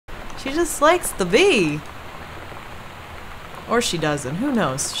She just likes the bee. Or she doesn't. Who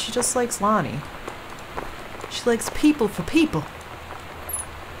knows? She just likes Lonnie. She likes people for people.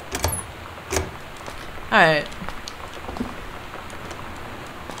 Alright.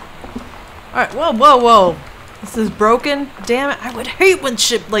 Alright, whoa, whoa, whoa. This is broken? Damn it. I would hate when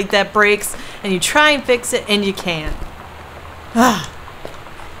shit like that breaks and you try and fix it and you can't.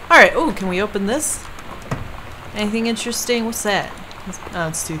 Alright, ooh, can we open this? Anything interesting? What's that? Oh,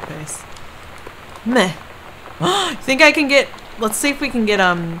 it's toothpaste. Meh. Think I can get... Let's see if we can get,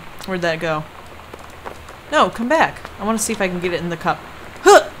 where'd that go? No, come back. I want to see if I can get it in the cup.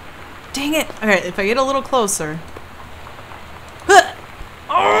 Huh! Dang it! Alright, if I get a little closer. Huh!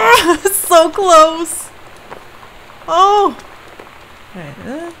 Oh, so close! Oh!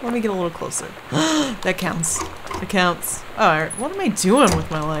 Alright, let me get a little closer. That counts. It counts. Alright, what am I doing with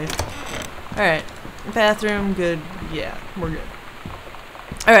my life? Alright, bathroom, good. Yeah, we're good.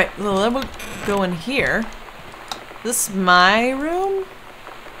 Alright, well, then we'll go in here. This my room?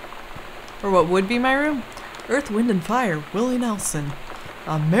 Or what would be my room? Earth, Wind, and Fire, Willie Nelson.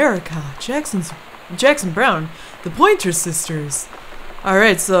 America, Jackson Brown, the Pointer Sisters.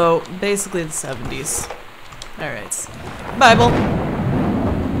 Alright, so basically the 70s. Alright. Bible.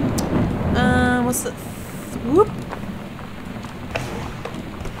 What's the... Whoop.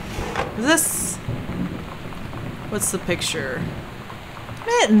 This... What's the picture?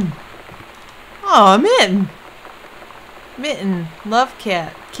 Mitten! Aw, Mitten! Mitten, Love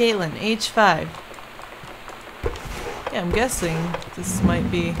Cat, Caitlin, age 5. Yeah, I'm guessing this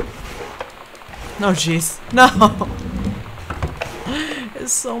might be... No, jeez. No!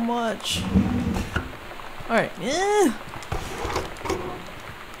 It's so much. Alright.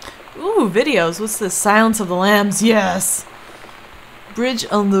 Ooh, videos. What's this? Silence of the Lambs. Yes! Bridge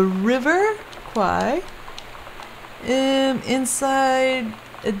on the River. Quai. Inside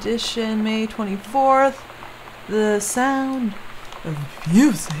Edition, May 24th. The Sound of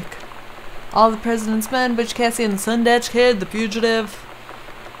Music. All the President's Men, Butch Cassidy and the Sundance Kid, The Fugitive.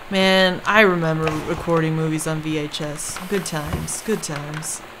 Man, I remember recording movies on VHS. Good times, good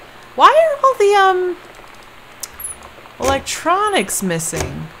times. Why are all the, electronics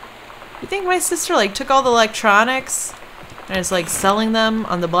missing? You think my sister, like, took all the electronics and is, like, selling them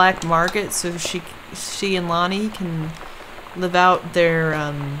on the black market so she and Lonnie can live out their,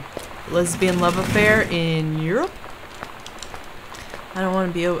 lesbian love affair in Europe? I don't want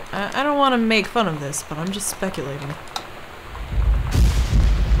to be. I don't want to make fun of this, but I'm just speculating.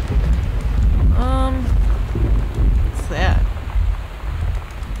 What's that?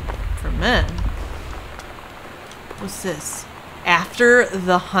 For men. What's this? After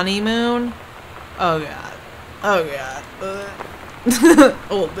the honeymoon? Oh god. Oh god.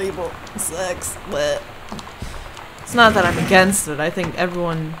 Old people. Sex. Lit. It's not that I'm against it. I think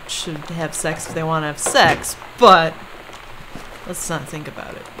everyone should have sex if they want to have sex, but let's not think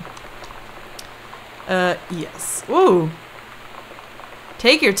about it. Yes. Ooh.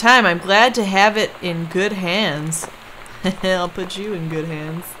 Take your time. I'm glad to have it in good hands. I'll put you in good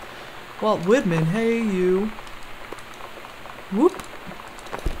hands. Walt Whitman, hey you. Whoop.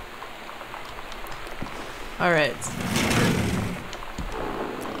 Alright.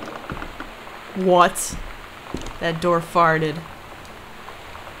 What? That door farted.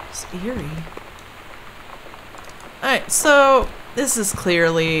 It's eerie. Alright, so this is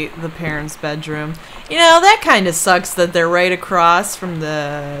clearly the parents' bedroom. You know, that kind of sucks that they're right across from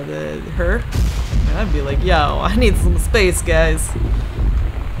her. I'd be like, yo, I need some space, guys.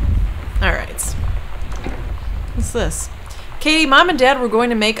 Alright. What's this? Katie, Mom and Dad were going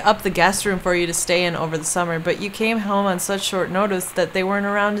to make up the guest room for you to stay in over the summer, but you came home on such short notice that they weren't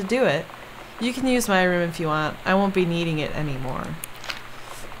around to do it. You can use my room if you want. I won't be needing it anymore.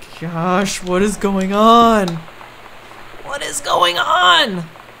 Gosh, what is going on? What is going on?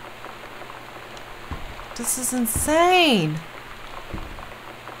 This is insane.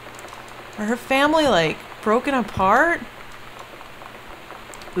 Are her family, like, broken apart?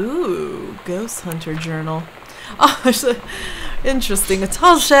 Ooh, Ghost Hunter Journal. Oh, interesting. A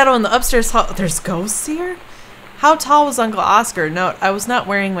tall shadow in the upstairs hall. There's ghosts here? How tall was Uncle Oscar? Note, I was not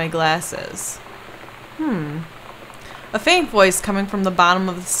wearing my glasses. A faint voice coming from the bottom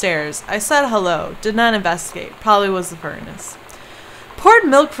of the stairs. I said hello. Did not investigate. Probably was the furnace. Poured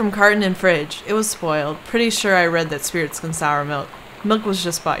milk from carton in fridge. It was spoiled. Pretty sure I read that spirits can sour milk. Milk was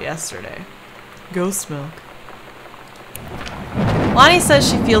just bought yesterday. Ghost milk. Lonnie says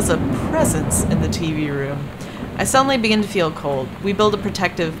she feels a presence in the TV room. I suddenly begin to feel cold. We build a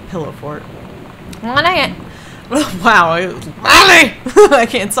protective pillow fort. Lonnie... Wow, Lonnie! I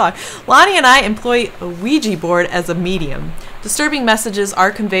can't talk. Lonnie and I employ a Ouija board as a medium. Disturbing messages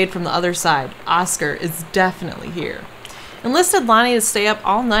are conveyed from the other side. Oscar is definitely here. Enlisted Lonnie to stay up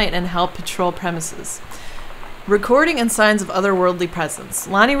all night and help patrol premises. Recording and signs of otherworldly presence.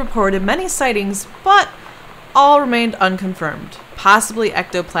 Lonnie reported many sightings, but all remained unconfirmed. Possibly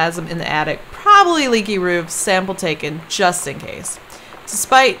ectoplasm in the attic, probably leaky roof, sample taken just in case.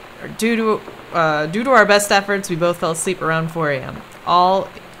 Due to our best efforts, we both fell asleep around 4 a.m. All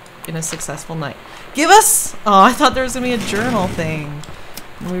in a successful night. Give us... Oh, I thought there was going to be a journal thing.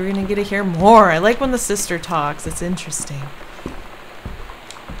 We were going to get to hear more. I like when the sister talks. It's interesting.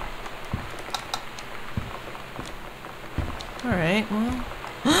 Alright, well...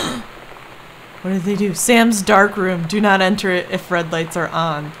 What did they do? Sam's dark room. Do not enter it if red lights are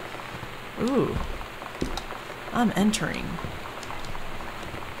on. Ooh. I'm entering.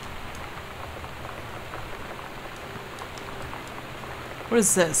 What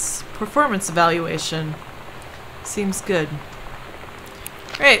is this? Performance evaluation. Seems good.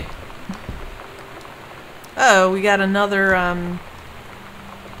 Great. Oh, we got another,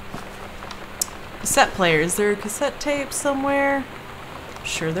 cassette player. Is there a cassette tape somewhere?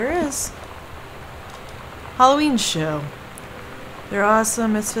 Sure there is. Halloween show. They're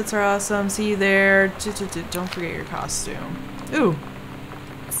awesome. Misfits are awesome. See you there. Don't forget your costume. Ooh.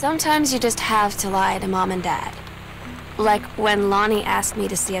 Sometimes you just have to lie to Mom and Dad. Like when Lonnie asked me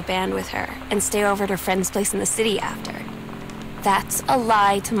to see a band with her and stay over at her friend's place in the city after. That's a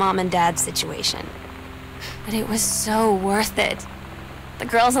lie to Mom and Dad situation. But it was so worth it. The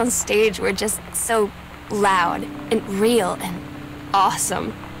girls on stage were just so loud and real and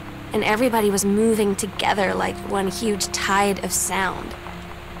awesome. And everybody was moving together like one huge tide of sound.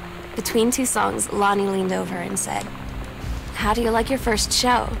 Between two songs, Lonnie leaned over and said, "How do you like your first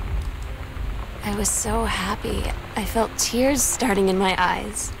show?" I was so happy. I felt tears starting in my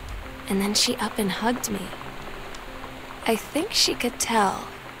eyes. And then she up and hugged me. I think she could tell.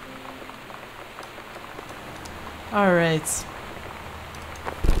 Alright.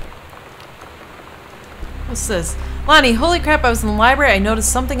 What's this? Lonnie, holy crap, I was in the library. I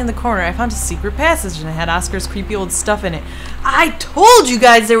noticed something in the corner. I found a secret passage and it had Oscar's creepy old stuff in it. I told you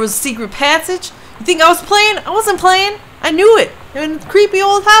guys there was a secret passage. You think I was playing? I wasn't playing. I knew it. In creepy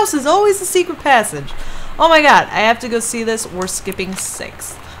old house is always a secret passage. Oh my god, I have to go see this. We're skipping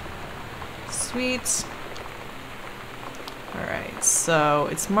 6th. Sweet. Alright, so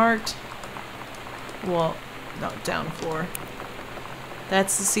it's marked. Well, no, down 4.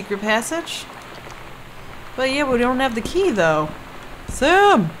 That's the secret passage? But yeah, we don't have the key though.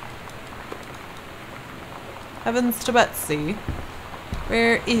 Sam! Heavens to Betsy.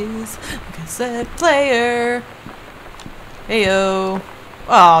 Where is the cassette player? Heyo.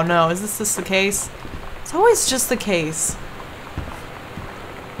 Oh no, is this just the case? It's always just the case.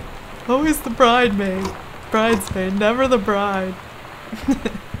 Always the bridesmaid, never the bride.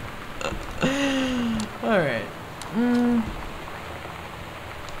 Alright.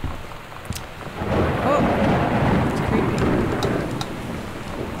 Oh, it's creepy.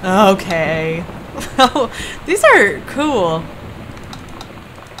 Okay. These are cool.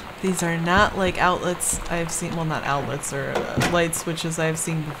 These are not like outlets I've seen. Well, not outlets or light switches I've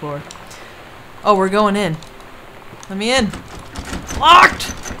seen before. Oh, we're going in. Let me in.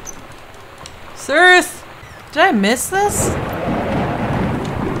 Locked! Sirs! Did I miss this?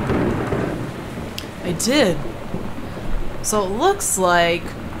 I did. So it looks like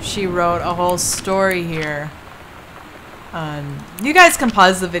she wrote a whole story here. You guys can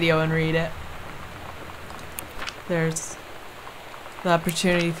pause the video and read it. There's the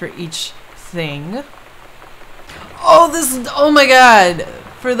opportunity for each thing. Oh, this is, oh my god.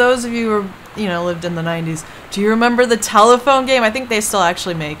 For those of you who, lived in the 90s, do you remember the telephone game? I think they still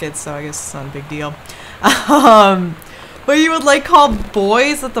actually make it, so I guess it's not a big deal. But you would like call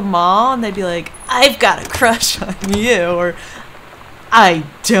boys at the mall and they'd be like, "I've got a crush on you," or "I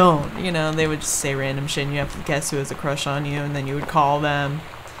don't." They would just say random shit and you have to guess who has a crush on you, and then you would call them.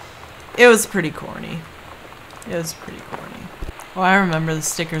 It was pretty corny. It was pretty corny. Oh, I remember the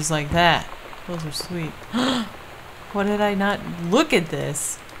stickers like that. Those are sweet. What did I not look at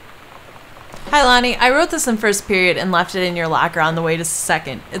this? Hi Lonnie, I wrote this in first period and left it in your locker on the way to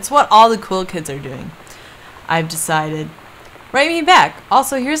second. It's what all the cool kids are doing. I've decided. Write me back.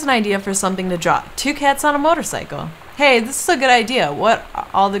 Also, here's an idea for something to draw. 2 cats on a motorcycle. Hey, this is a good idea. What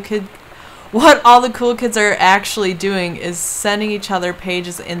all the cool kids are actually doing is sending each other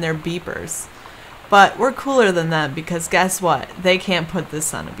pages in their beepers. But we're cooler than them because guess what? They can't put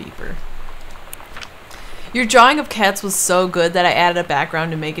this on a beeper. Your drawing of cats was so good that I added a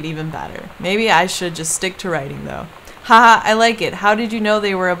background to make it even better. Maybe I should just stick to writing though. Haha, I like it. How did you know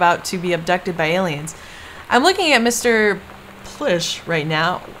they were about to be abducted by aliens? I'm looking at Mr. plush right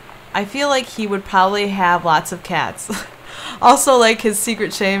now, I feel like he would probably have lots of cats. Also, like, his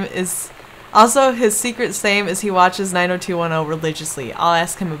secret shame is he watches 90210 religiously. I'll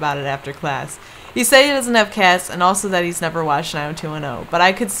ask him about it after class. He said he doesn't have cats, and also that he's never watched 90210, but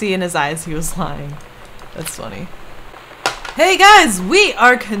I could see in his eyes he was lying. That's funny. Hey guys, we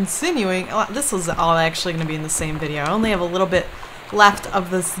are continuing. This is all actually going to be in the same video. I only have a little bit left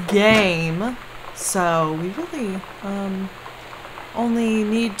of this game, so we really only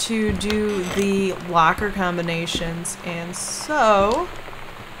need to do the locker combinations, and so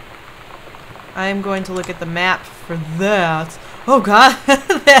I'm going to look at the map for that. Oh god,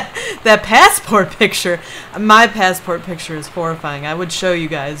 that passport picture. My passport picture is horrifying. I would show you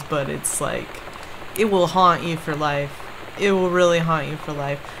guys, but it's like, it will haunt you for life. It will really haunt you for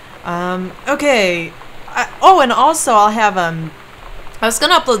life. Okay. Oh, and also I'll have I was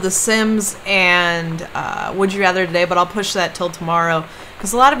gonna upload The Sims and Would You Rather today, but I'll push that till tomorrow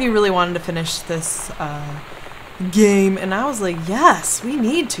because a lot of you really wanted to finish this game, and I was like, yes, we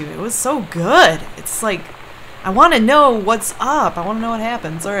need to. It was so good. It's like, I want to know what's up. I want to know what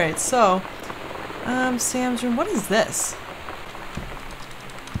happens. All right, so Sam's room. What is this?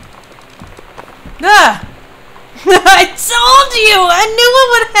 Ah! I told you! I knew it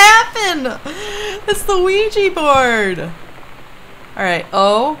would happen! It's the Ouija board. Alright,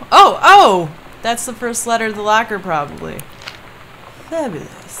 oh! That's the first letter of the locker, probably.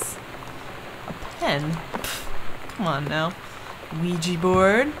 Fabulous. A pen? Pfft, come on now. Ouija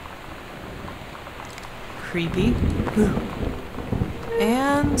board. Creepy.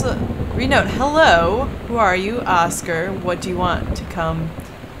 And renote, hello, who are you? Oscar, what do you want to come?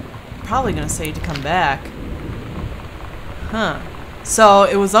 I'm probably gonna say to come back. Huh. So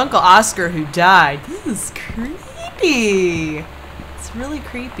it was Uncle Oscar who died. This is creepy. It's really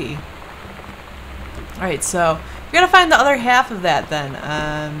creepy. Alright, so we gotta find the other half of that then.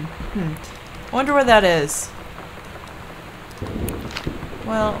 I wonder where that is.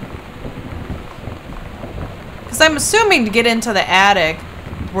 Well, because I'm assuming to get into the attic,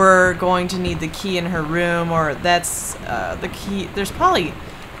 we're going to need the key in her room, or that's the key. There's probably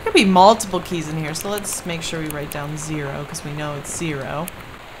could be multiple keys in here, so let's make sure we write down 0 because we know it's 0.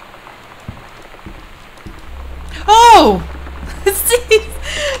 Oh!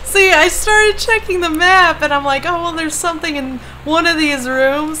 See, I started checking the map and I'm like, oh, well, there's something in one of these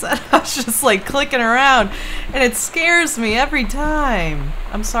rooms, and I was just like clicking around, and it scares me every time.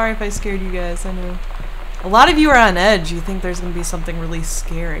 I'm sorry if I scared you guys. I know a lot of you are on edge. You think there's gonna be something really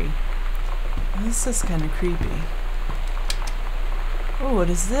scary. This is kind of creepy. Oh,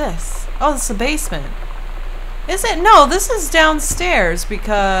 what is this? Oh, it's the basement. Is it? No, this is downstairs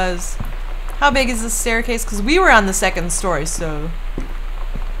because... How big is this staircase? Because we were on the 2nd story, so...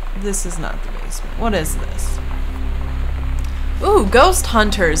 This is not the basement. What is this? Ooh, Ghost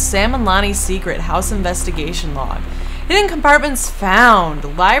Hunters, Sam and Lonnie's Secret, House Investigation Log. Hidden compartments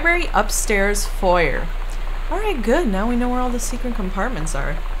found. Library upstairs foyer. Alright, good. Now we know where all the secret compartments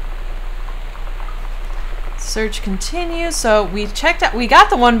are. Search continues. So we checked out, we got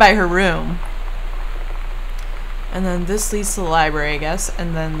the one by her room. And then this leads to the library, I guess.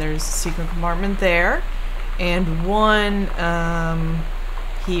 And then there's a secret compartment there. And one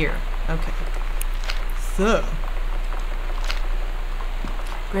here. Okay. So.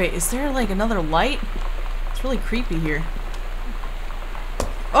 Great. Is there like another light? It's really creepy here.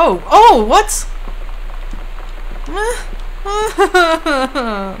 Oh! Oh! What?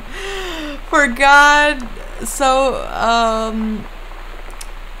 For God. So,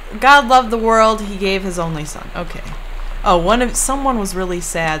 God loved the world, he gave his only son. Okay. Oh, someone was really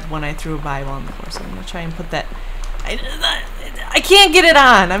sad when I threw a Bible on the floor, so I'm gonna try and put that. I can't get it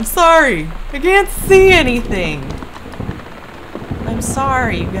on. I'm sorry. I can't see anything. I'm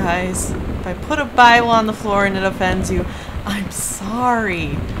sorry, you guys. If I put a Bible on the floor and it offends you, I'm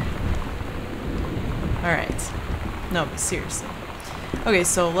sorry. Alright. No, but seriously. Okay,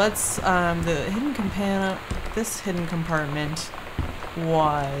 so let's, the hidden compartment, this hidden compartment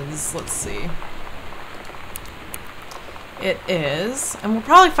was, let's see. It is, and we'll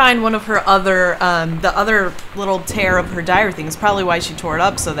probably find one of her other, the other little tear of her diary thing is probably why she tore it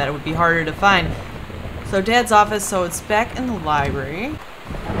up, so that it would be harder to find. So Dad's office, so it's back in the library.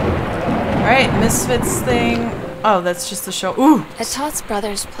 Alright, Misfits thing. Oh, that's just the show. Ooh! At Todd's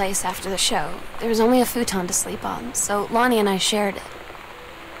brother's place after the show, there was only a futon to sleep on, so Lonnie and I shared it.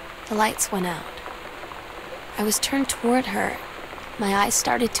 The lights went out. I was turned toward her. My eyes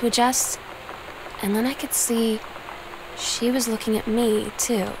started to adjust, and then I could see she was looking at me,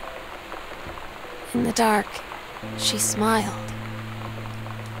 too. In the dark, she smiled.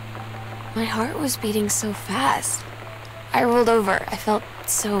 My heart was beating so fast. I rolled over. I felt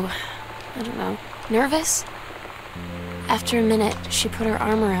so, I don't know, nervous. After a minute, she put her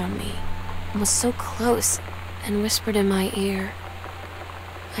arm around me and was so close and whispered in my ear,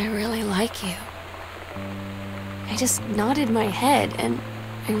 "I really like you." I just nodded my head, and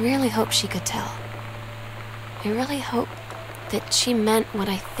I really hope she could tell. I really hope that she meant what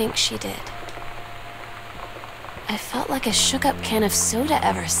I think she did. I felt like a shook-up can of soda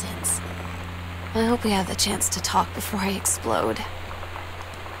ever since. I hope we have the chance to talk before I explode.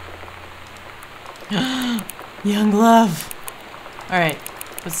 Young love. Alright,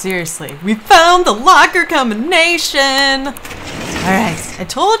 but seriously, we found the locker combination! Alright, I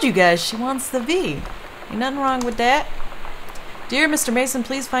told you guys she wants the V. Ain't nothing wrong with that. Dear Mr. Mason,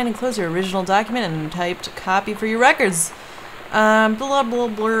 please find and close your original document and typed copy for your records. Blah blah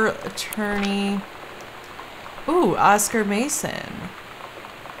blah, attorney. Ooh, Oscar Mason.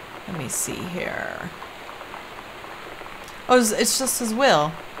 Let me see here. Oh, it's just his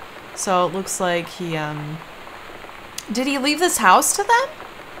will. So it looks like he, did he leave this house to them?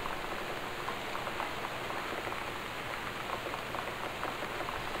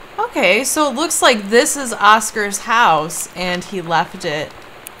 Okay, so it looks like this is Oscar's house and he left it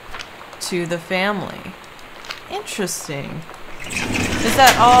to the family. Interesting. Is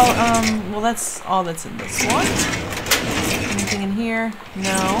that all, well that's all that's in this one. Anything in here?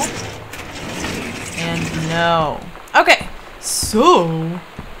 No. And no. Okay, so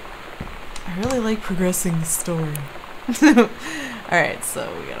I really like progressing the story. Alright,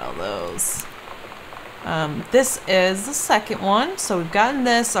 so we got all those. This is the second one, so we've gotten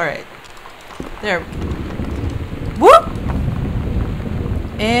this. Alright. There. Whoop!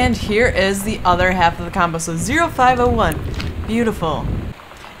 And here is the other half of the combo. So 0501. Beautiful.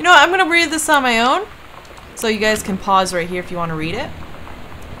 You know what? I'm going to read this on my own. So you guys can pause right here if you want to read it.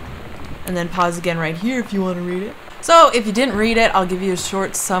 And then pause again right here if you want to read it. So if you didn't read it, I'll give you a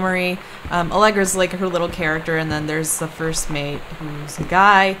short summary. Allegra's like her little character, and then there's the first mate, who's a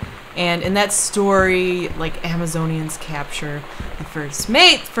guy. And in that story, like, Amazonians capture the first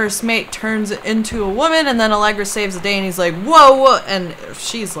mate. First mate turns it into a woman, and then Allegra saves the day, and he's like, whoa, whoa. And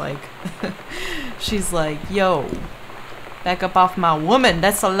she's like, yo, back up off my woman.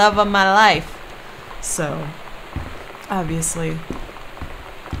 That's the love of my life. So, obviously,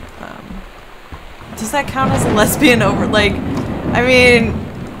 does that count as a lesbian over, like, I mean,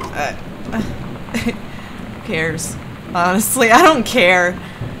 who cares? Honestly, I don't care.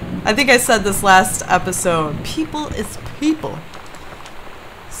 I think I said this last episode. People is people.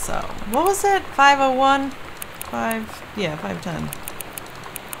 So, what was it? 501? 510.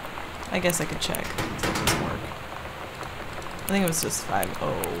 I guess I could check. It doesn't work. I think it was just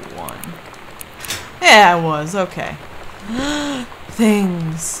 501. Yeah, it was. Okay.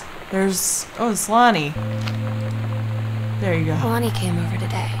 Things. There's... Oh, it's Lonnie. There you go. Lonnie came over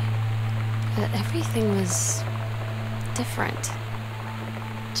today. But everything was different.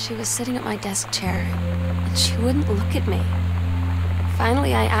 She was sitting at my desk chair, and she wouldn't look at me.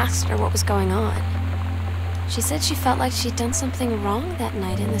 Finally, I asked her what was going on. She said she felt like she'd done something wrong that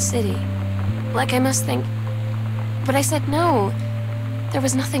night in the city. Like I must think... But I said no. There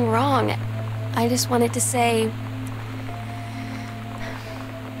was nothing wrong. I just wanted to say...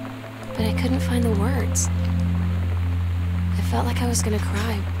 But I couldn't find the words. I felt like I was gonna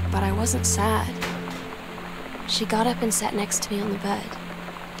cry, but I wasn't sad. She got up and sat next to me on the bed.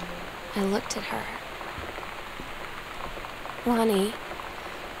 I looked at her. Lonnie,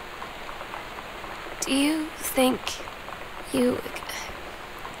 do you think you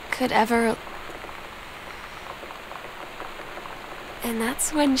could ever... And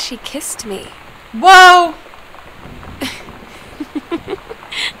that's when she kissed me. Whoa!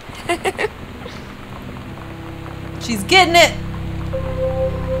 She's getting it!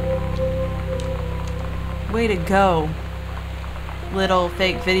 Way to go. Little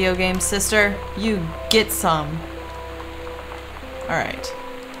fake video game sister, you get some. Alright.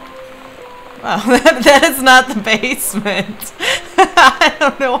 Wow, that is not the basement. I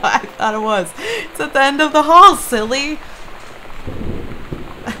don't know why I thought it was. It's at the end of the hall, silly.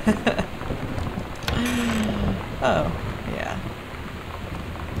 Oh, yeah.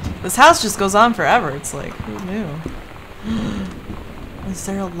 This house just goes on forever. It's like, who knew? Is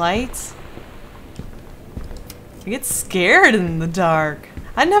there a light? I get scared in the dark.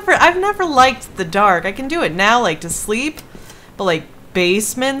 I've never liked the dark. I can do it now, like to sleep, but like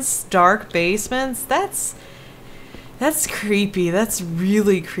basements, dark basements, that's creepy. That's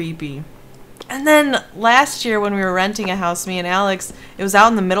really creepy. And then last year when we were renting a house, me and Alex, it was out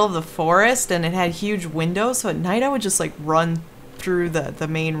in the middle of the forest and it had huge windows, so at night I would just like run through the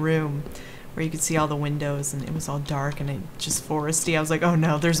main room where you could see all the windows and it was all dark and it just foresty. I was like, oh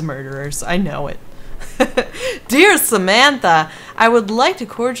no, there's murderers. I know it. Dear Samantha, I would like to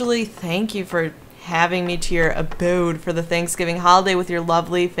cordially thank you for having me to your abode for the Thanksgiving holiday with your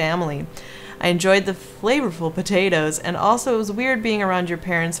lovely family. I enjoyed the flavorful potatoes, and also it was weird being around your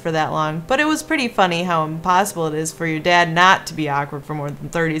parents for that long, but it was pretty funny how impossible it is for your dad not to be awkward for more than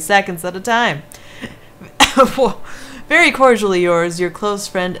 30 seconds at a time. Very cordially yours, your close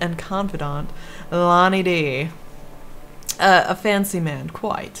friend and confidant, Lonnie D. A fancy man,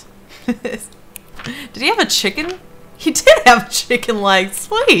 quite. Did he have a chicken? He did have chicken legs.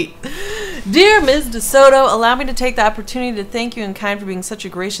 Sweet. Dear Ms. DeSoto, allow me to take the opportunity to thank you in kind for being such a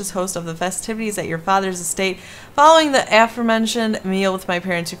gracious host of the festivities at your father's estate. Following the aforementioned meal with my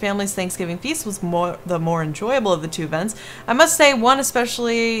parents, your family's Thanksgiving feast was the more enjoyable of the two events. I must say one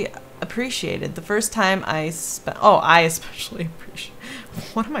especially appreciated. The first time I especially appreciate.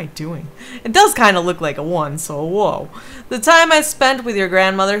 What am I doing? It does kind of look like a one, so whoa. The time I spent with your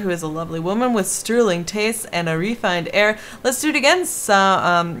grandmother, who is a lovely woman with sterling tastes and a refined air. Let's do it again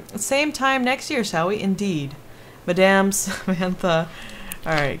same time next year, shall we? Indeed. Madame Samantha.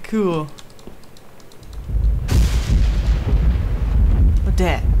 Alright, cool. What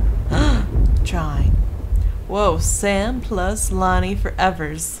that? Trying. Whoa, Sam plus Lonnie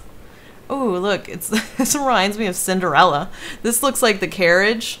forevers. Oh, look, this reminds me of Cinderella. This looks like the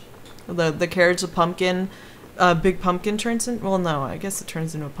carriage. The carriage the pumpkin, big pumpkin turns in. Well, no, I guess it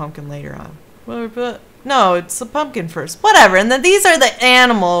turns into a pumpkin later on. Well, but no, it's a pumpkin first. Whatever. And then these are the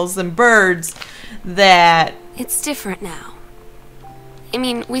animals and birds that... It's different now. I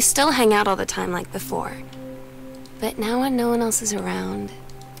mean, we still hang out all the time like before. But now when no one else is around...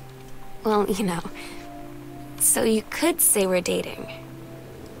 Well, you know. So you could say we're dating.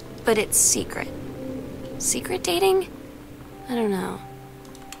 But it's secret. Secret dating? I don't know.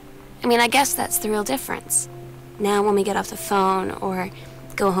 I mean, I guess that's the real difference. Now when we get off the phone or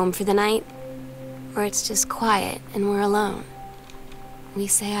go home for the night, or it's just quiet and we're alone, we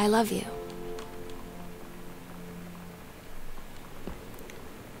say I love you.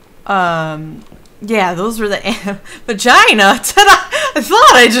 Yeah, those were the vagina. I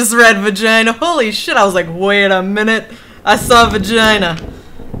thought I just read vagina. Holy shit, I was like, wait a minute. I saw vagina.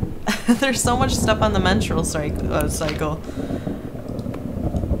 There's so much stuff on the menstrual cycle.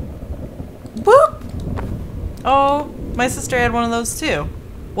 Whoop! Oh, my sister had one of those too.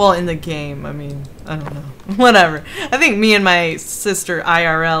 Well, in the game, I mean, I don't know. Whatever. I think me and my sister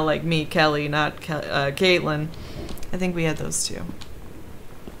IRL, like me, Kelly, not Caitlin, I think we had those too.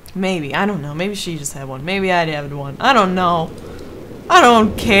 Maybe. I don't know. Maybe she just had one. Maybe I'd have one. I don't know. I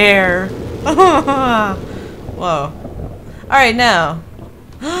don't care. Whoa. Alright, now.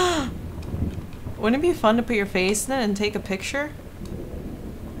 Wouldn't it be fun to put your face in it and take a picture?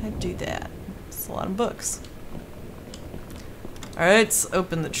 I'd do that. It's a lot of books. Alright, let's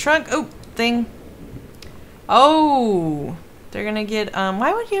open the trunk. Oh, thing. Oh, they're gonna get,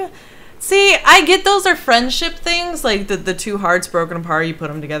 why would you... See, I get those are friendship things, like the two hearts broken apart, you put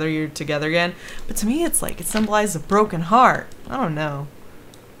them together, you're together again. But to me, it's like, it symbolizes a broken heart. I don't know.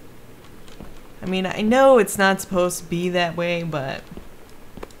 I mean, I know it's not supposed to be that way, but...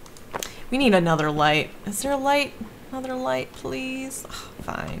 We need another light. Is there a light? Another light, please? Oh,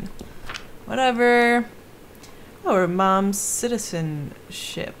 fine. Whatever. Oh, her mom's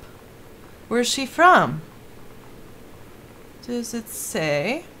citizenship. Where's she from? Does it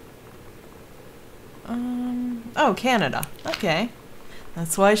say? Oh, Canada. Okay.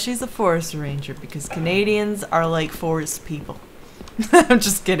 That's why she's a forest ranger, because Canadians are like forest people. I'm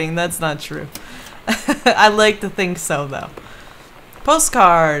just kidding. That's not true. I like to think so, though.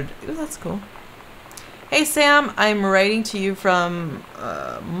 Postcard. Ooh, that's cool. Hey, Sam. I'm writing to you from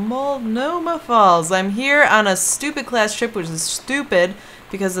Multnomah Falls. I'm here on a stupid class trip, which is stupid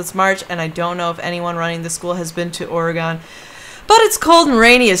because it's March, and I don't know if anyone running the school has been to Oregon. But it's cold and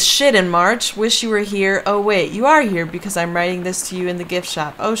rainy as shit in March. Wish you were here. Oh, wait. You are here because I'm writing this to you in the gift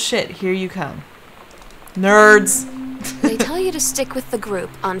shop. Oh, shit. Here you come. Nerds. They tell you to stick with the group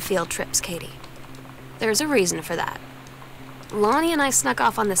on field trips, Katie. There's a reason for that. Lonnie and I snuck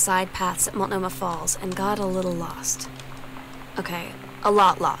off on the side paths at Multnomah Falls and got a little lost. Okay, a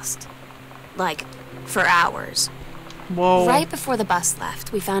lot lost. Like, for hours. Whoa. Right before the bus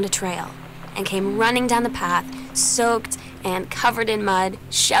left, we found a trail and came running down the path, soaked and covered in mud,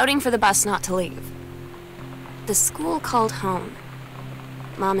 shouting for the bus not to leave. The school called home.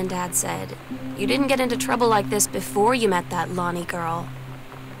 Mom and Dad said, "You didn't get into trouble like this before you met that Lonnie girl."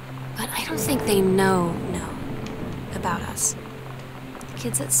 But I don't think they know about us. The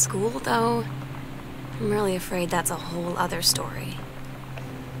kids at school, though, I'm really afraid that's a whole other story.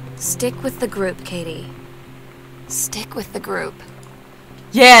 Stick with the group, Katie. Stick with the group.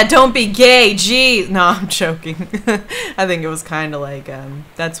 Yeah, don't be gay, gee. No, I'm joking. I think it was kind of like,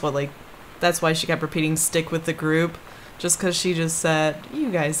 that's why she kept repeating stick with the group. Just because she just said, you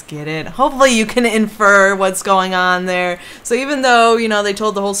guys get it. Hopefully you can infer what's going on there. So even though, you know, they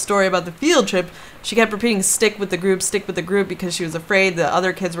told the whole story about the field trip, she kept repeating stick with the group, because she was afraid the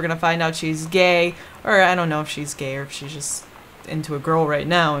other kids were going to find out she's gay. Or I don't know if she's gay or if she's just into a girl right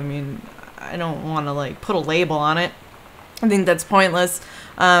now. I mean, I don't want to, like, put a label on it. I think that's pointless.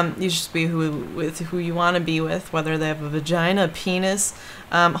 You should be with who you want to be with, whether they have a vagina, a penis.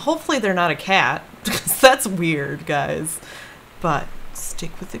 Hopefully they're not a cat, because that's weird, guys. But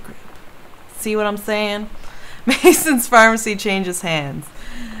stick with the group. See what I'm saying? Mason's pharmacy changes hands.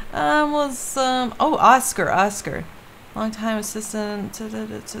 Oh, Oscar. Long-time assistant.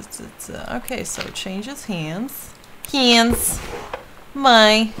 Okay, so it changes hands.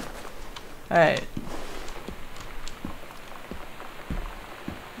 My. Alright.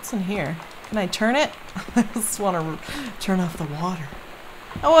 What's in here? Can I turn it? I just want to turn off the water.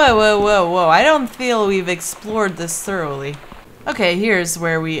 Oh, whoa. I don't feel we've explored this thoroughly. Okay, here's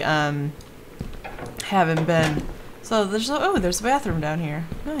where we, haven't been. So there's a bathroom down here.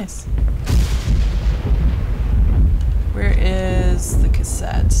 Nice. Where is the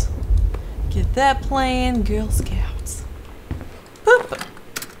cassette? Get that playing, Girl Scouts. Boop!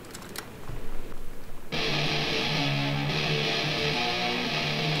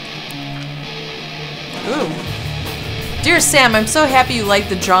 Ooh. Dear Sam, I'm so happy you liked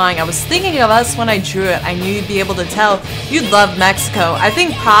the drawing. I was thinking of us when I drew it. I knew you'd be able to tell. You'd love Mexico. I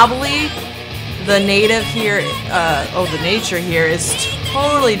think probably the native here, the nature here is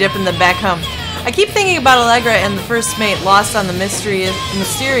totally different than back home. I keep thinking about Allegra and the first mate lost on the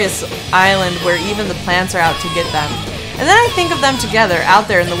mysterious island where even the plants are out to get them. And then I think of them together, out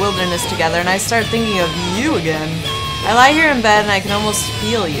there in the wilderness together, and I start thinking of you again. I lie here in bed and I can almost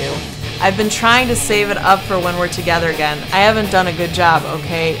feel you. I've been trying to save it up for when we're together again. I haven't done a good job,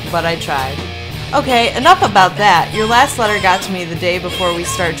 okay, but I tried. Okay, enough about that. Your last letter got to me the day before we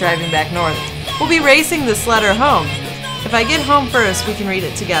start driving back north. We'll be racing this letter home. If I get home first, we can read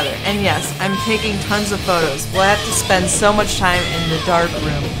it together. And yes, I'm taking tons of photos. We'll have to spend so much time in the dark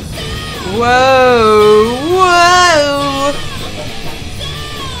room. Whoa!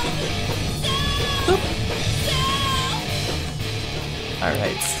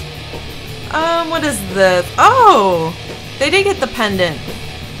 Alright. What is this? Oh! They did get the pendant.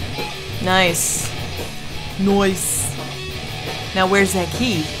 Nice. Nice. Now where's that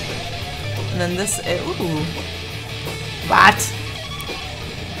key? And then this, ooh. What?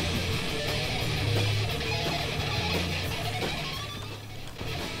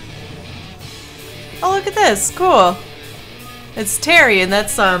 Oh, look at this. Cool. It's Terry, and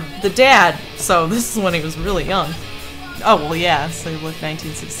that's, the dad. So this is when he was really young. Oh, well, yeah. So you look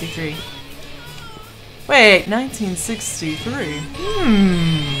 1963. Wait, 1963?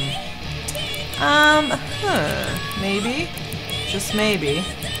 Maybe. Just maybe.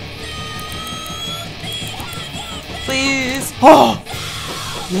 Please. Oh!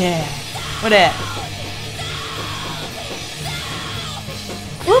 Yeah. What at?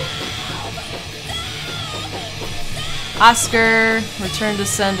 Whoop! Oscar, return to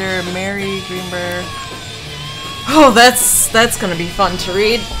sender, Mary Greenberg. Oh, that's gonna be fun to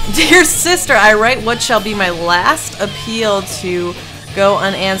read. Dear sister, I write what shall be my last appeal to go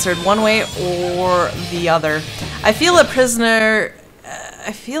unanswered one way or the other. I feel a prisoner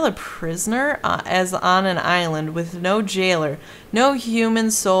as on an island with no jailer, no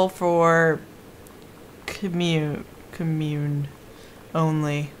human soul for commune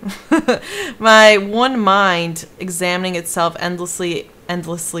only. My one mind examining itself endlessly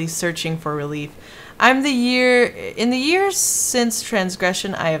searching for relief. In the years since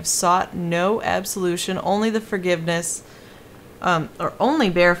transgression, I have sought no absolution, only the forgiveness, or only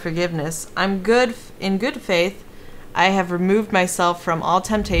bare forgiveness. I'm good in good faith. I have removed myself from all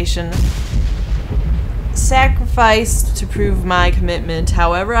temptation, sacrificed to prove my commitment.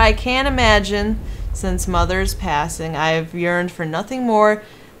 However, I can imagine, since mother's passing, I have yearned for nothing more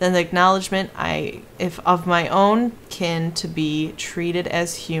than the acknowledgement of my own kin to be treated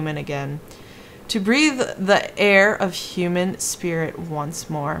as human again. To breathe the air of human spirit once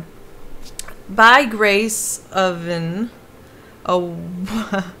more. By grace, even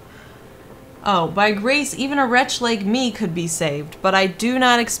a wretch like me could be saved, but I do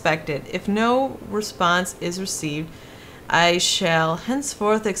not expect it. If no response is received, I shall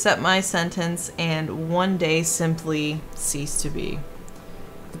henceforth accept my sentence and one day simply cease to be.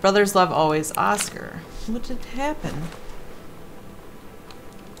 The brothers love always, Oscar. What did happen?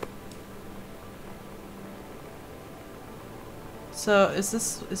 So is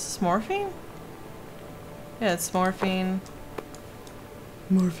this morphine? Yeah, it's morphine.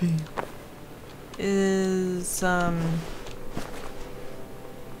 Morphine is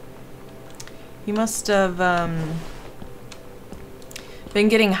he must have been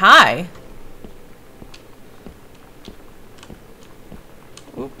getting high.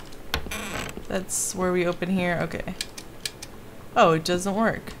 Oop. That's where we open here. Okay. Oh, it doesn't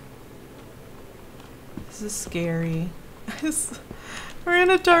work. This is scary. We're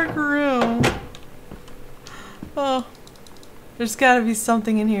in a dark room. Oh, there's gotta be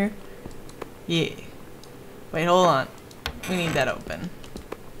something in here. Yeah. Wait, hold on. We need that open.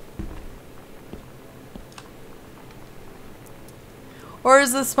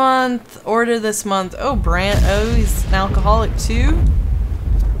 Orders this month. Order this month. Oh, Brant. Oh, he's an alcoholic too.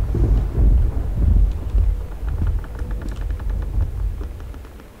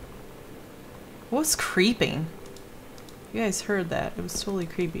 What's creeping? You guys heard that. It was totally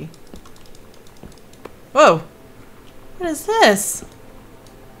creepy. Whoa! What is this?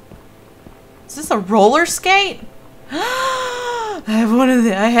 Is this a roller skate? I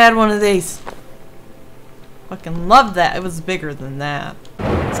had one of these. Fucking loved that. It was bigger than that.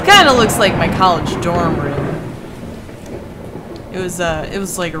 This kind of looks like my college dorm room. It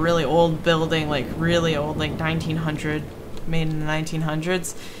was like a really old building, like really old, like 1900, made in the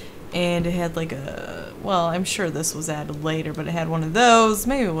 1900s. And it had like a, well, I'm sure this was added later, but it had one of those.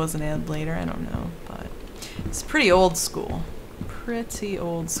 Maybe it wasn't added later, I don't know. But it's pretty old school. Pretty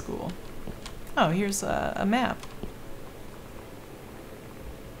old school. Oh, here's a map.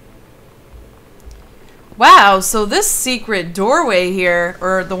 Wow, so this secret doorway here,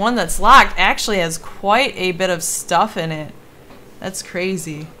 or the one that's locked, actually has quite a bit of stuff in it. That's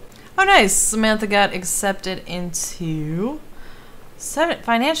crazy. Oh, nice. Samantha got accepted into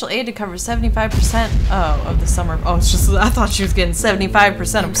financial aid to cover 75% of the summer. Oh, it's just, I thought she was getting 75%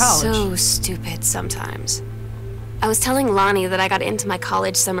 of college. I'm so stupid sometimes. I was telling Lonnie that I got into my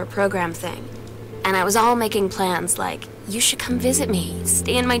college summer program thing, and I was all making plans like, you should come visit me,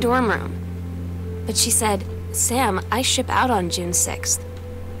 stay in my dorm room. But she said, Sam, I ship out on June 6th.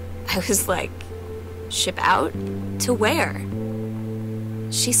 I was like, ship out? To where?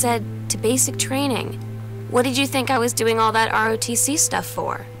 She said, to basic training. What did you think I was doing all that ROTC stuff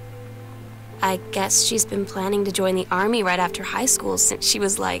for? I guess she's been planning to join the army right after high school since she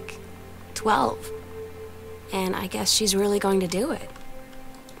was like 12. And I guess she's really going to do it.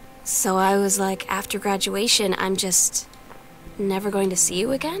 So I was like, after graduation, I'm just never going to see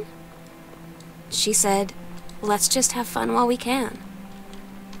you again? She said, let's just have fun while we can.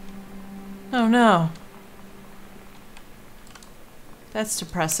 Oh no. That's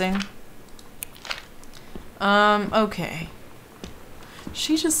depressing. Okay.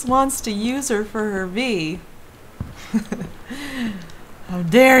 She just wants to use her for her V. How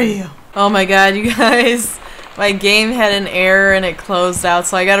dare you? Oh my god, you guys. My game had an error and it closed out,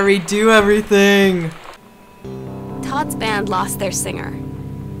 so I gotta redo everything. Todd's band lost their singer.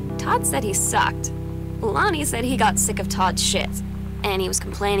 Todd said he sucked. Lonnie said he got sick of Todd's shit, and he was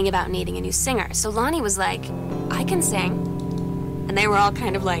complaining about needing a new singer. So Lonnie was like, I can sing. And they were all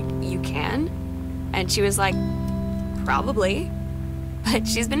kind of like, you can? And she was like, probably. But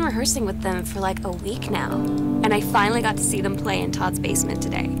she's been rehearsing with them for like a week now. And I finally got to see them play in Todd's basement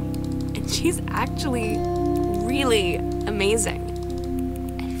today. And she's actually really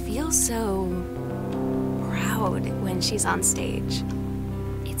amazing. I feel so proud when she's on stage.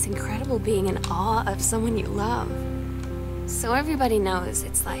 It's incredible being in awe of someone you love. So everybody knows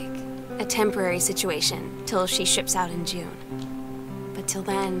it's like a temporary situation till she ships out in June. But till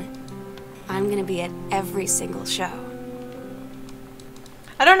then, I'm gonna be at every single show.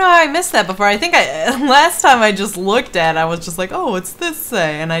 I don't know how I missed that before. I think last time I just looked at it, I was just like, oh, what's this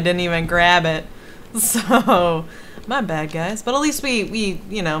say? And I didn't even grab it. So, my bad, guys. But at least we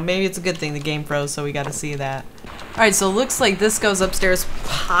you know, maybe it's a good thing the game froze, so we got to see that. Alright, so it looks like this goes upstairs,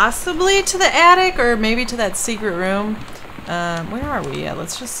 possibly to the attic, or maybe to that secret room. Where are we? Yeah,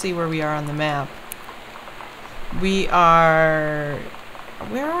 let's just see where we are on the map. We are...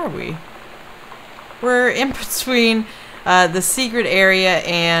 Where are we? We're in between the secret area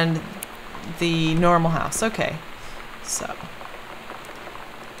and the normal house. Okay. So.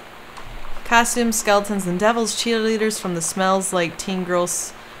 Costumes, skeletons, and devils. Cheerleaders from the Smells Like Teen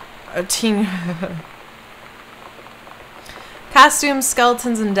Girls... Costumes,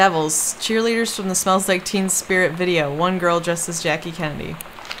 skeletons, and devils. Cheerleaders from the Smells Like Teen Spirit video. One girl dressed as Jackie Kennedy.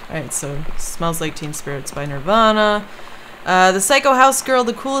 Alright, so Smells Like Teen Spirits by Nirvana. The Psycho House Girl.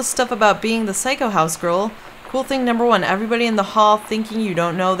 The coolest stuff about being the Psycho House Girl. Cool thing number 1. Everybody in the hall thinking you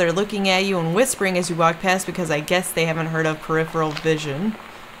don't know. They're looking at you and whispering as you walk past because I guess they haven't heard of peripheral vision.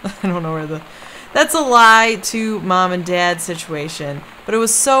 I don't know where the... That's a lie to mom and dad situation. But it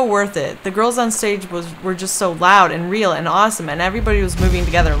was so worth it. The girls on stage were just so loud and real and awesome. And everybody was moving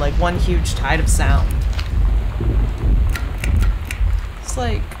together like one huge tide of sound. It's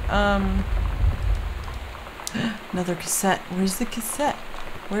like, another cassette. Where's the cassette?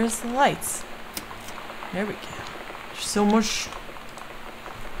 Where's the lights? There we go. There's so much.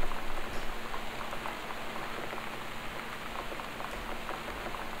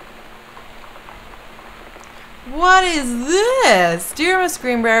 What is this? Dear Miss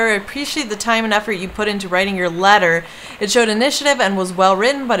Greenbrier, I appreciate the time and effort you put into writing your letter. It showed initiative and was well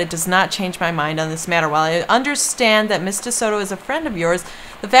written, but it does not change my mind on this matter. While I understand that Miss DeSoto is a friend of yours,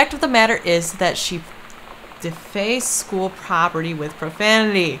 the fact of the matter is that she defaced school property with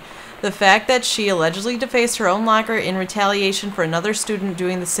profanity. The fact that she allegedly defaced her own locker in retaliation for another student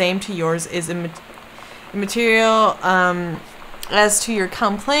doing the same to yours is immaterial. As to your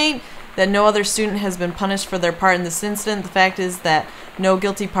complaint that no other student has been punished for their part in this incident, the fact is that no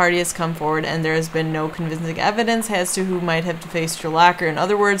guilty party has come forward and there has been no convincing evidence as to who might have defaced your locker. In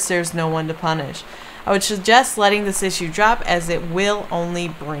other words, there's no one to punish. I would suggest letting this issue drop as it will only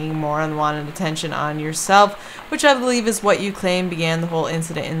bring more unwanted attention on yourself, which I believe is what you claim began the whole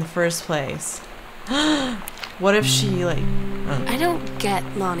incident in the first place. What if she, like... I don't get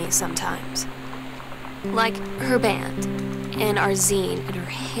Lonnie sometimes. Like, her band, and our zine, and her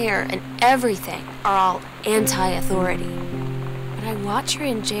hair, and everything are all anti-authority. But I watch her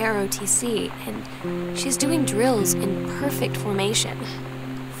in JROTC, and she's doing drills in perfect formation.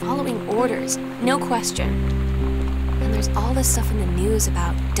 Following orders, no question. And there's all this stuff in the news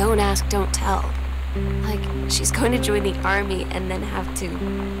about don't ask, don't tell. Like, she's going to join the army and then have to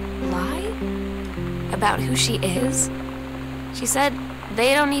lie about who she is. She said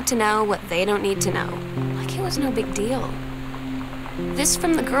they don't need to know what they don't need to know. Like it was no big deal. This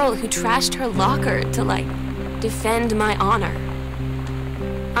from the girl who trashed her locker to, like, defend my honor.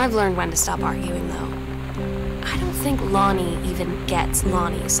 I've learned when to stop arguing, though. I don't think Lonnie even gets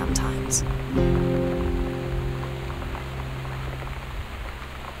Lonnie sometimes.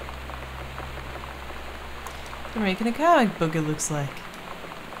 They're making a comic book, it looks like.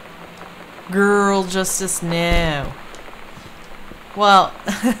 Girl justice now. Well,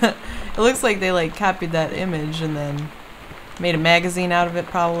 it looks like they, like, copied that image and then made a magazine out of it,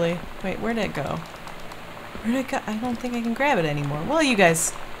 probably. Wait, where'd it go? Where'd it go? I don't think I can grab it anymore. Well, you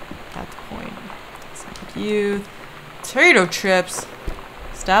guys got the point. Youth. Potato chips.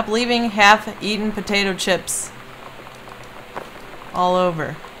 Stop leaving half-eaten potato chips all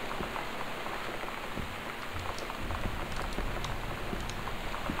over.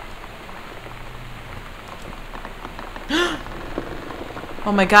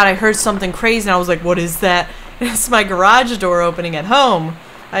 Oh my god, I heard something crazy and I was like, what is that? It's my garage door opening at home.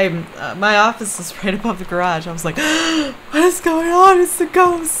 My office is right above the garage. I was like, what is going on? It's the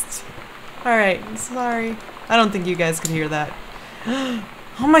ghost. Alright, I'm sorry. I don't think you guys could hear that.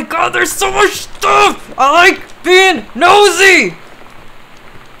 Oh my god, there's so much stuff! I like being nosy!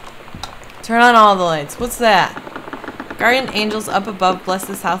 Turn on all the lights. What's that? Guardian angels up above bless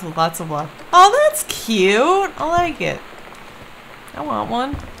this house with lots of love. Oh, that's cute! I like it. I want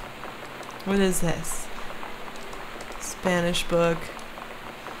one. What is this? Spanish book.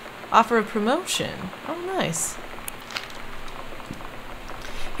 Offer a promotion. Oh, nice.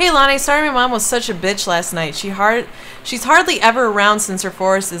 Hey Lonnie, sorry my mom was such a bitch last night. She's hardly ever around since her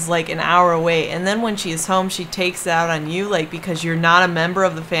forest is like an hour away, and then when she is home she takes it out on you, like because you're not a member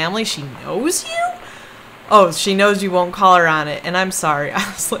of the family. She knows you? Oh, she knows you won't call her on it, and I'm sorry. I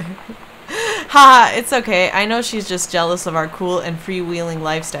was like, haha, it's okay. I know she's just jealous of our cool and freewheeling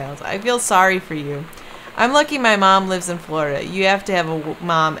lifestyles. I feel sorry for you. I'm lucky my mom lives in Florida. You have to have a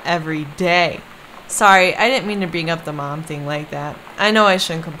mom every day. Sorry, I didn't mean to bring up the mom thing like that. I know I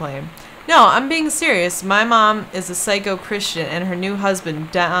shouldn't complain. No, I'm being serious. My mom is a psycho Christian and her new husband,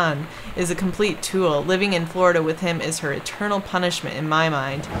 Don, is a complete tool. Living in Florida with him is her eternal punishment in my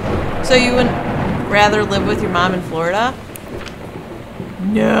mind. So you would rather live with your mom in Florida?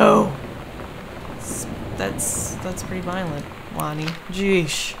 No. That's pretty violent, Lonnie.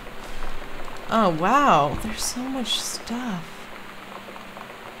 Jeesh. Oh, wow. There's so much stuff.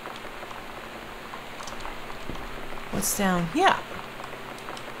 What's down here?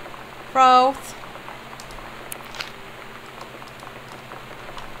 Growth.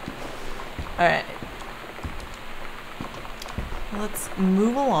 Alright. Let's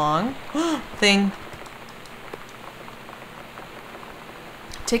move along. Thing.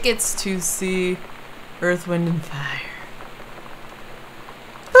 Tickets to see Earth, Wind, and Fire.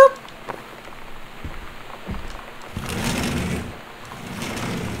 Boop!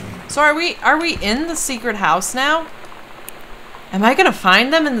 So are we in the secret house now? Am I gonna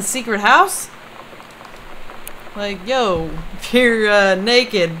find them in the secret house? Like, yo, if you're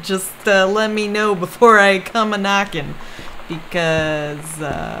naked, just let me know before I come a-knocking. Because,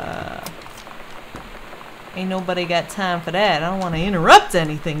 ain't nobody got time for that. I don't want to interrupt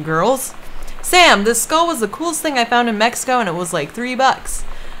anything, girls. Sam, this skull was the coolest thing I found in Mexico, and it was like $3.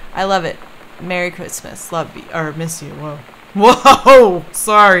 I love it. Merry Christmas. Love you. Or miss you. Whoa. Whoa!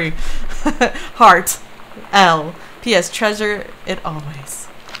 Sorry. Heart. L. P.S. Treasure it always.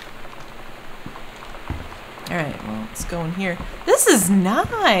 Alright, well, let's go in here. This is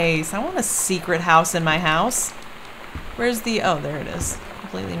nice! I want a secret house in my house. Where's the... Oh, there it is.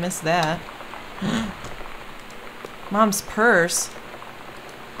 Completely missed that. Mom's purse.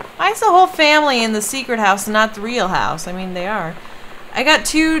 Why is the whole family in the secret house and not the real house? I mean, they are. I got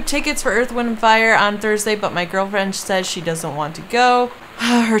 2 tickets for Earth, Wind, and Fire on Thursday, but my girlfriend says she doesn't want to go.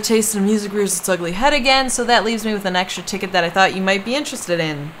 Her taste in music rears its ugly head again, so that leaves me with an extra ticket that I thought you might be interested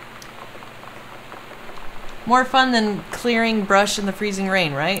in. More fun than clearing brush in the freezing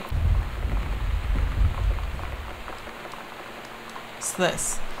rain, right? What's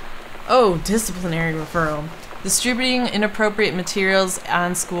this? Oh, disciplinary referral. Distributing inappropriate materials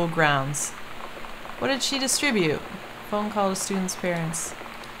on school grounds. What did she distribute? Phone call to students' parents.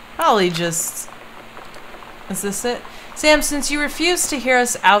 Probably just... Is this it? Sam, since you refused to hear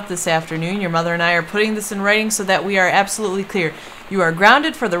us out this afternoon, your mother and I are putting this in writing so that we are absolutely clear. You are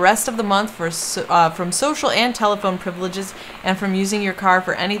grounded for the rest of the month from social and telephone privileges and from using your car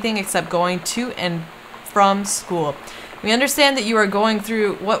for anything except going to and from school. We understand that you are going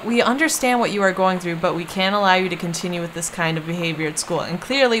through what you are going through, but we can't allow you to continue with this kind of behavior at school. And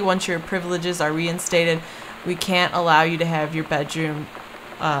clearly, once your privileges are reinstated, we can't allow you to have your bedroom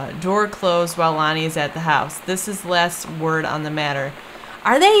door closed while Lonnie is at the house. This is the last word on the matter.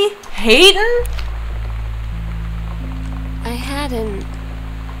 Are they hating? I had an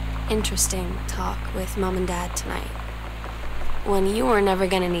interesting talk with Mom and Dad tonight. One you were never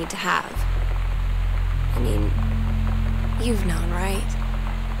gonna need to have. I mean, you've known, right?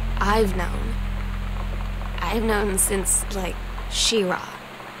 I've known. I've known since, like, She-Ra.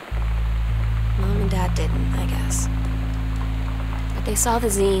 Mom and Dad didn't, I guess. But they saw the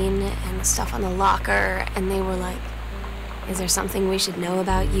zine and the stuff on the locker, and they were like, is there something we should know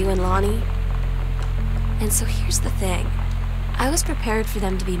about you and Lonnie? And so here's the thing. I was prepared for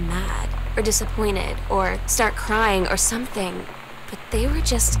them to be mad, or disappointed, or start crying, or something. But they were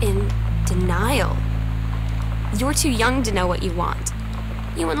just in denial. You're too young to know what you want.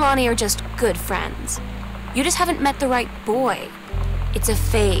 You and Lonnie are just good friends. You just haven't met the right boy. It's a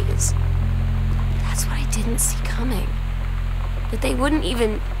phase. That's what I didn't see coming. That they wouldn't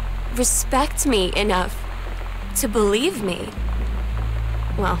even respect me enough to believe me.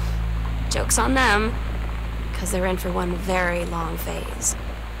 Well, joke's on them, because they're in for one very long phase.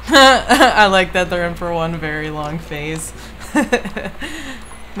 I like that they're in for one very long phase.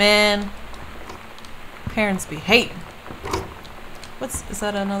 Man, parents be hating. Is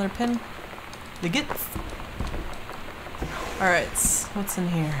that another pin? The gets. Alright, what's in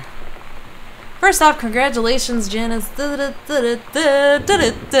here? First off, congratulations, Janice.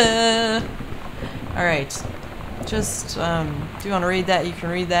 Alright. Just, if you want to read that, you can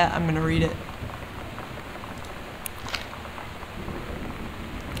read that. I'm gonna read it.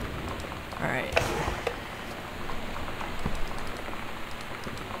 Alright.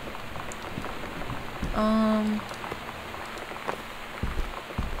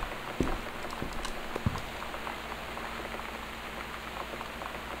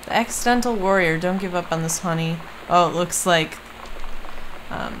 The Accidental Warrior. Don't give up on this, honey. Oh, it looks like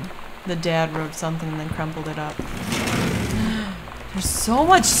the dad wrote something and then crumpled it up. There's so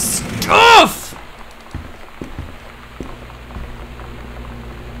much stuff!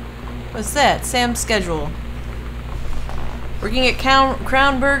 What's that? Sam's schedule. Working at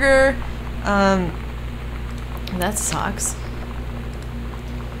Crown Burger. That sucks.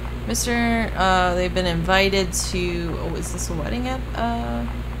 They've been invited to... Oh, is this a wedding at...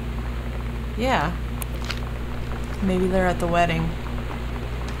 Yeah. Maybe they're at the wedding.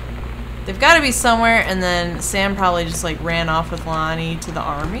 They've got to be somewhere, and then Sam probably just, like, ran off with Lonnie to the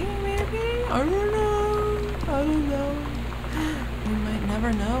army, maybe? I don't know. I don't know. We might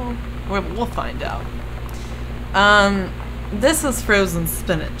never know. We'll find out. This is frozen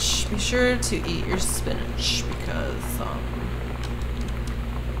spinach. Be sure to eat your spinach, because,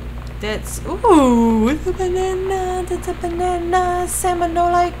 that's... Ooh, it's a banana. Sam, I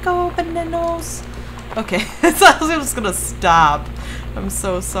know, like, bananas. Okay, I was just gonna stop. I'm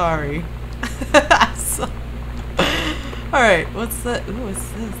so sorry. Alright, what's that? Ooh, what's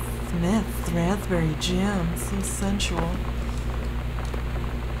this? Meth, raspberry jam. So sensual.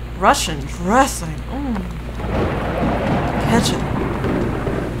 Russian dressing. Ketchup.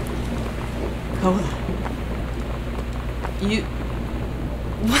 Cola. You...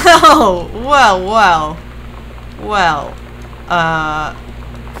 Well.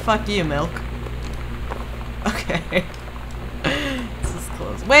 Fuck you, milk. Okay. This is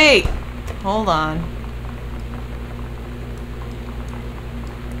close. Wait! Hold on.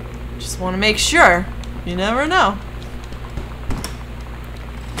 Just want to make sure. You never know.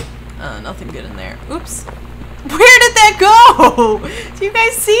 Nothing good in there. Oops. Where did that go? Do you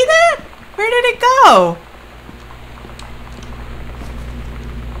guys see that? Where did it go?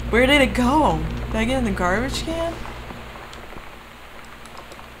 Where did it go? Did I get in the garbage can?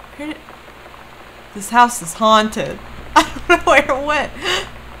 Where did... This house is haunted. I don't know where it went.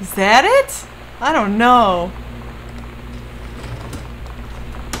 Is that it? I don't know.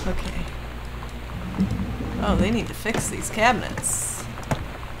 Okay. Oh, they need to fix these cabinets.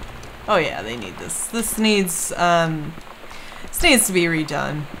 Oh yeah, they need this. This needs to be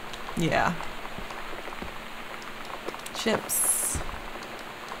redone. Yeah. Chips.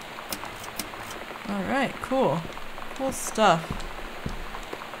 Alright, cool. Cool stuff.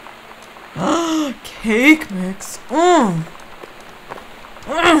 Cake mix. Alright,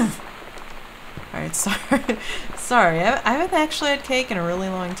 sorry. Sorry, I haven't actually had cake in a really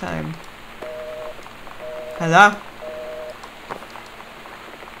long time. Hello?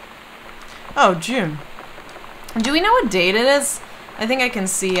 Oh, June. Do we know what date it is? I think I can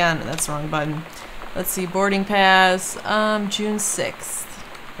see on... That's the wrong button. Let's see, boarding pass. June 6th.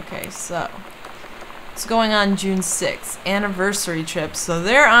 Okay, so... It's going on June 6th. Anniversary trip. So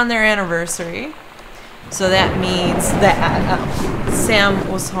they're on their anniversary. So that means that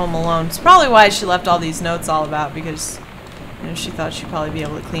Sam was home alone. It's probably why she left all these notes all about, because you know, she thought she'd probably be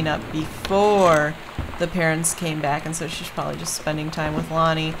able to clean up before the parents came back, and so she's probably just spending time with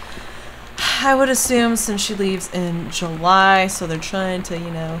Lonnie. I would assume, since she leaves in July, so they're trying to,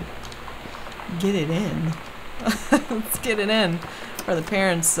 you know, get it in. Let's get it in for the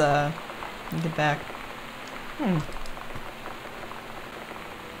parents get back.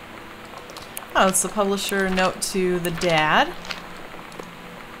 Oh, it's the publisher note to the dad.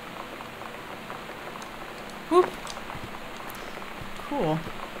 Whoop. Cool.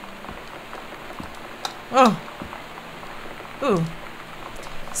 Oh. Ooh.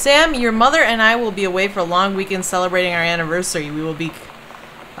 Sam, your mother and I will be away for a long weekend celebrating our anniversary. We will be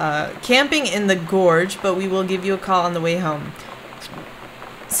camping in the gorge, but we will give you a call on the way home.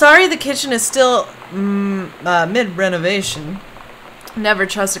 Sorry, the kitchen is still mid-renovation. Never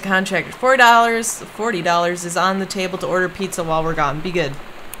trust a contractor. $40 is on the table to order pizza while we're gone. Be good.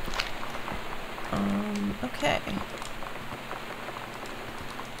 Okay.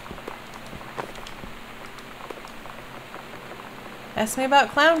 Ask me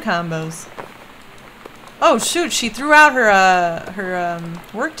about clown combos. Oh shoot, she threw out her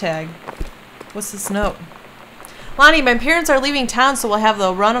work tag. What's this note? Lonnie, my parents are leaving town, so we'll have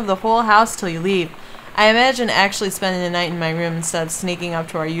the run of the whole house till you leave. I imagine actually spending the night in my room instead of sneaking up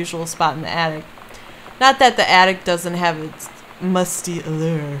to our usual spot in the attic. Not that the attic doesn't have its musty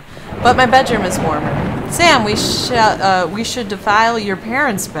allure, but my bedroom is warmer. Sam, we should defile your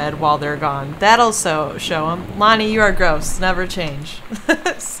parents' bed while they're gone. That'll show them. Lonnie, you are gross. Never change.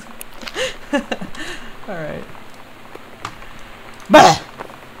 Alright. Bah!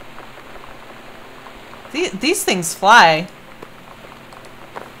 These things fly.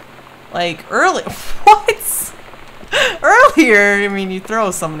 Like, early... What? Earlier, I mean, you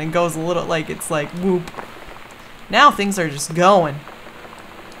throw something and it goes a little, like, it's like, whoop. Now things are just going.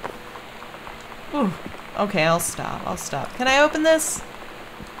 Ooh. Okay, I'll stop. Can I open this?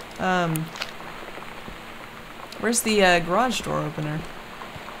 Where's the garage door opener?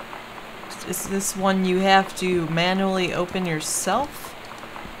 Is this one you have to manually open yourself?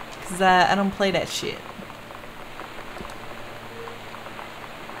 Because I don't play that shit.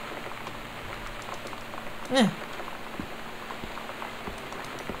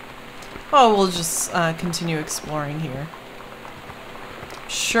 Oh, we'll just continue exploring here.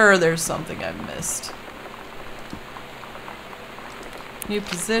 Sure, there's something I've missed. New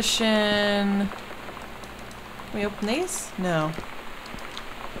position. Can we open these? No.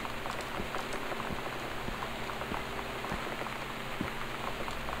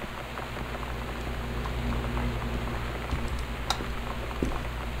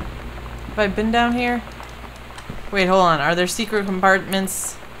 Have I been down here? Wait, hold on. Are there secret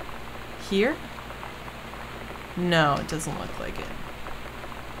compartments here? No, it doesn't look like it.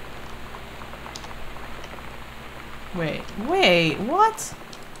 Wait, what?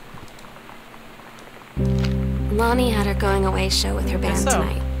 Lonnie had her going away show with her band Guess so.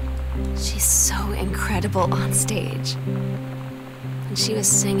 tonight. She's so incredible on stage. When she was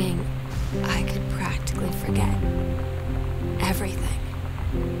singing, I could practically forget everything.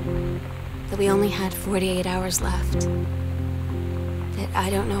 That we only had 48 hours left. That I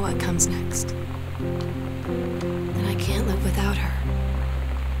don't know what comes next. That I can't live without her.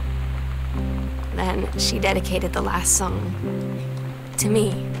 Then she dedicated the last song to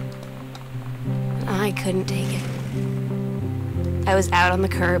me. And I couldn't take it. I was out on the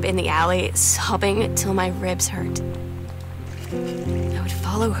curb in the alley, sobbing till my ribs hurt. I would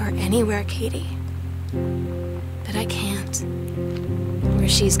follow her anywhere, Katie. But I can't. Where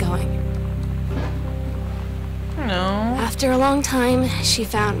she's going. No. After a long time, she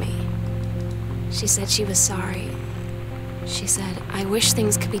found me. She said she was sorry. She said, I wish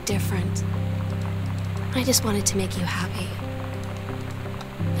things could be different. I just wanted to make you happy.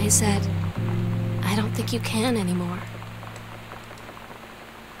 I said, I don't think you can anymore.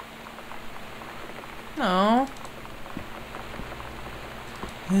 No.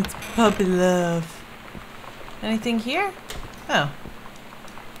 It's puppy love. Anything here? Oh.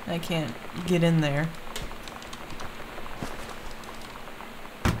 I can't get in there.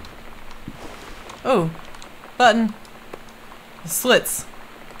 Oh. Button. Slits.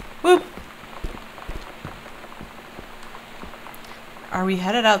 Whoop. Are we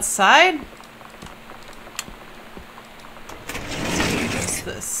headed outside? What's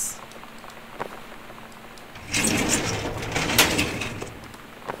this?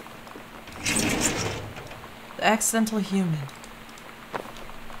 The accidental human.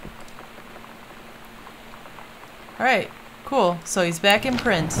 Alright, cool. So he's back in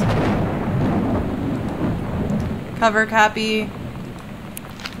print. Cover copy.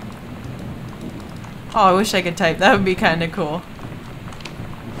 Oh, I wish I could type. That would be kind of cool.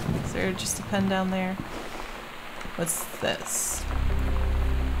 Is there just a pen down there? What's this?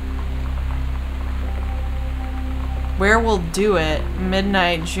 Where we'll do it.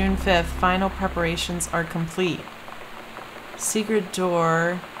 Midnight, June 5th. Final preparations are complete. Secret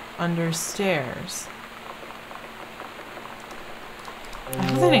door under stairs. I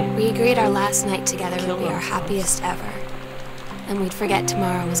hope they didn't We agreed our last night together kill would be our themselves. happiest ever. And we'd forget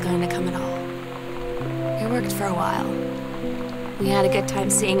tomorrow was going to come at all. It worked for a while. We had a good time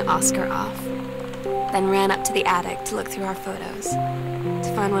seeing Oscar off. Then ran up to the attic to look through our photos.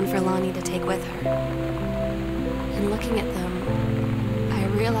 To find one for Lonnie to take with her. And looking at them, I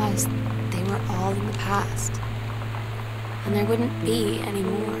realized they were all in the past. And there wouldn't be any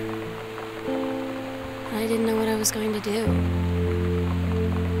more. And I didn't know what I was going to do.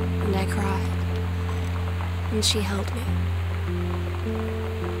 And I cried. And she held me.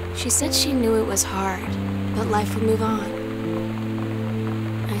 She said she knew it was hard, but life would move on.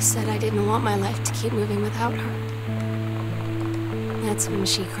 I said I didn't want my life to keep moving without her. That's when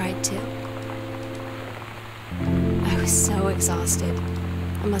she cried too. I was so exhausted.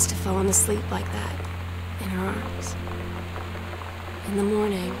 I must have fallen asleep like that, in her arms. In the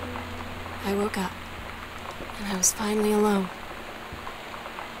morning, I woke up, and I was finally alone.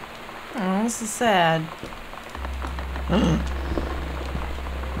 Oh, this is sad. Dun,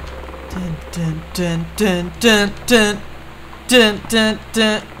 dun, dun, dun, dun, dun, dun, dun,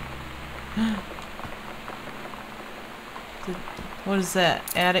 dun. What is that?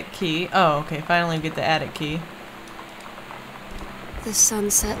 Attic key. Oh, okay. Finally get the attic key. The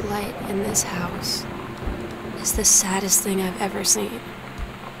sunset light in this house is the saddest thing I've ever seen.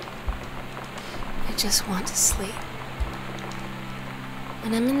 I just want to sleep.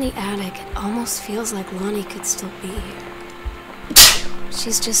 When I'm in the attic, it almost feels like Lonnie could still be here.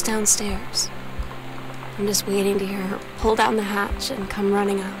 She's just downstairs. I'm just waiting to hear her pull down the hatch and come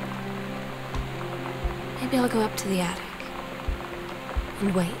running up. Maybe I'll go up to the attic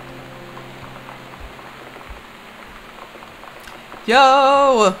and wait.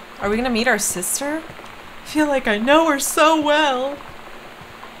 Yo! Are we gonna meet our sister? I feel like I know her so well.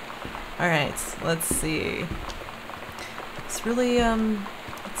 Alright, let's see. It's really,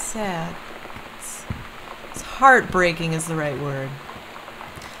 it's sad. It's heartbreaking is the right word.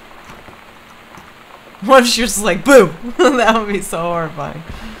 What if she was just like, boo! That would be so horrifying.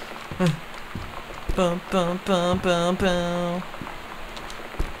 Bum, bum, bum, bum, bum.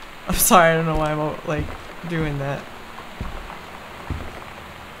 I'm sorry, I don't know why I'm, like, doing that.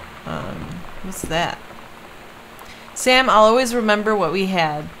 What's that? Sam, I'll always remember what we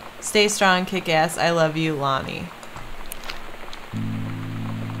had. Stay strong, kick ass. I love you, Lonnie.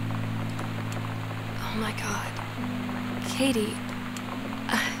 Oh my God. Katie,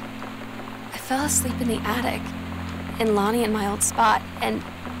 I fell asleep in the attic, in Lonnie and my old spot, and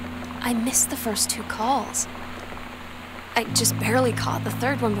I missed the first 2 calls. I just barely caught the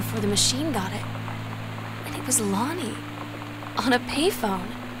 3rd one before the machine got it. And it was Lonnie, on a payphone.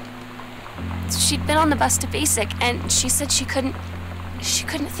 She'd been on the bus to Basic, and she said she couldn't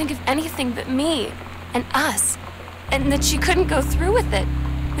think of anything but me and us, and that she couldn't go through with it,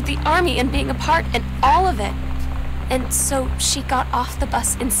 with the army and being apart and all of it. And so she got off the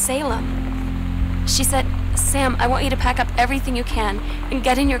bus in Salem. She said, "Sam, I want you to pack up everything you can and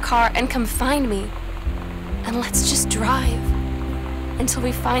get in your car and come find me. And let's just drive until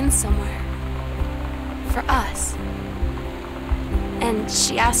we find somewhere for us." And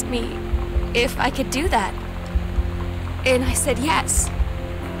she asked me if I could do that. And I said yes.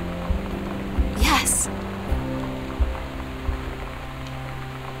 Yes.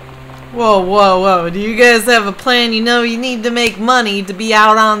 Whoa, whoa, whoa. Do you guys have a plan? You know you need to make money to be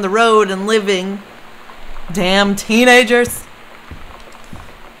out on the road and living. Damn teenagers.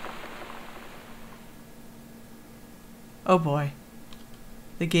 Oh boy.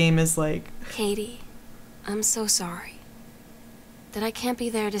 The game is like... Katie, I'm so sorry that I can't be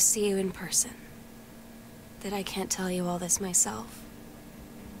there to see you in person. That I can't tell you all this myself.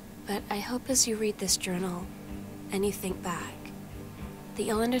 But I hope as you read this journal and you think back, that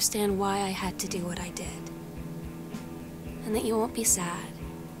you'll understand why I had to do what I did. And that you won't be sad,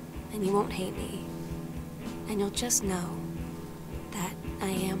 and you won't hate me. And you'll just know that I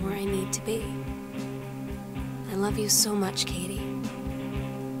am where I need to be. I love you so much, Katie.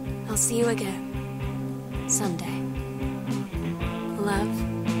 I'll see you again someday. Love,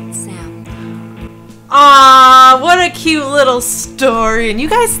 Sam. Aww, what a cute little story. And you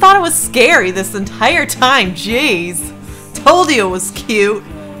guys thought it was scary this entire time. Jeez. Told you it was cute.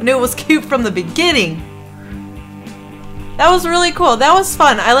 I knew it was cute from the beginning. That was really cool. That was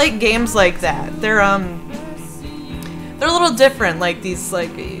fun. I like games like that. They're a little different. Like these,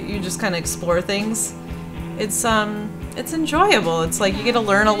 like you just kind of explore things. It's enjoyable. It's like you get to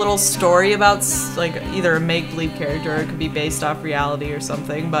learn a little story about like either a make-believe character or it could be based off reality or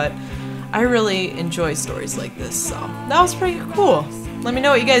something. But I really enjoy stories like this. So that was pretty cool. Let me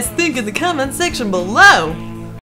know what you guys think in the comment section below.